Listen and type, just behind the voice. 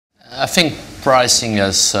I think pricing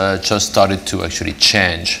has just started to actually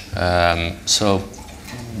change. So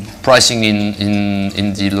pricing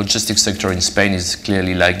in the logistics sector in Spain is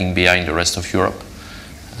clearly lagging behind the rest of Europe.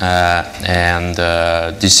 And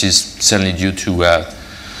this is certainly due to,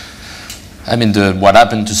 what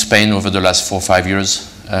happened to Spain over the last 4 or 5 years,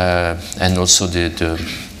 and also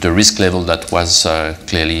the risk level that was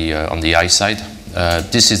clearly on the high side.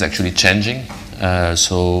 This is actually changing.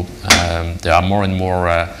 So there are more and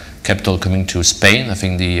more capital coming to Spain. I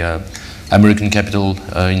think the American capital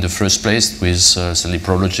in the first place with certainly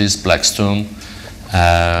Prologis, Blackstone,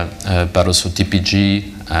 but also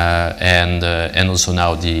TPG, and also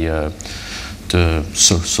now the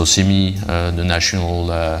SOCIMI, the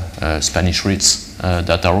national Spanish REITs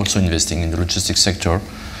that are also investing in the logistics sector.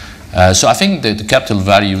 So I think that the capital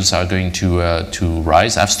values are going to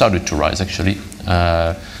rise. Have started to rise actually.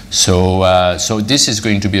 So this is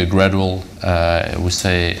going to be a gradual, I would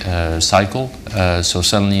say, cycle. So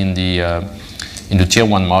certainly in the tier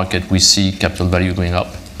 1 market, we see capital value going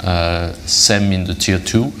up. Same in the tier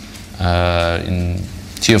 2. In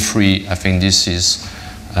tier 3, I think this is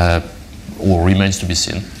or remains to be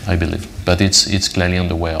seen, I believe. But it's clearly on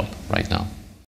the way up right now.